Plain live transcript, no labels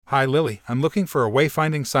Hi Lily, I'm looking for a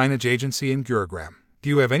wayfinding signage agency in Gurgaon. Do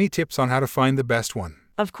you have any tips on how to find the best one?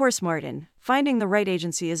 Of course, Martin. Finding the right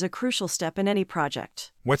agency is a crucial step in any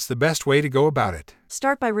project. What's the best way to go about it?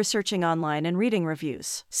 Start by researching online and reading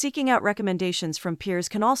reviews. Seeking out recommendations from peers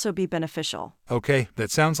can also be beneficial. Okay,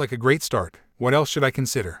 that sounds like a great start. What else should I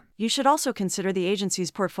consider? You should also consider the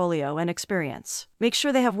agency's portfolio and experience. Make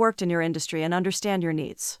sure they have worked in your industry and understand your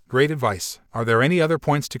needs. Great advice. Are there any other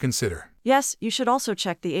points to consider? Yes, you should also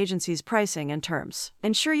check the agency's pricing and terms.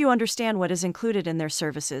 Ensure you understand what is included in their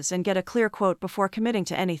services and get a clear quote before committing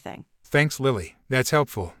to anything. Thanks, Lily. That's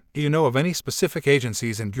helpful. Do you know of any specific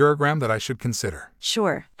agencies in Gurgaon that I should consider?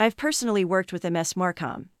 Sure, I've personally worked with MS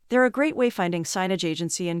Marcom. They're a great wayfinding signage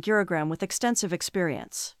agency in Gurgaon with extensive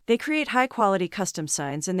experience. They create high-quality custom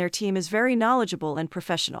signs and their team is very knowledgeable and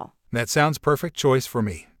professional. That sounds perfect choice for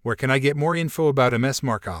me. Where can I get more info about MS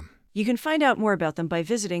Marcom? You can find out more about them by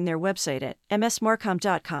visiting their website at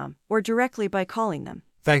msmarcom.com or directly by calling them.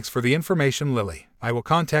 Thanks for the information, Lily. I will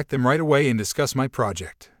contact them right away and discuss my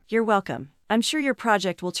project. You're welcome. I'm sure your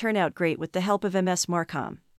project will turn out great with the help of MS Marcom.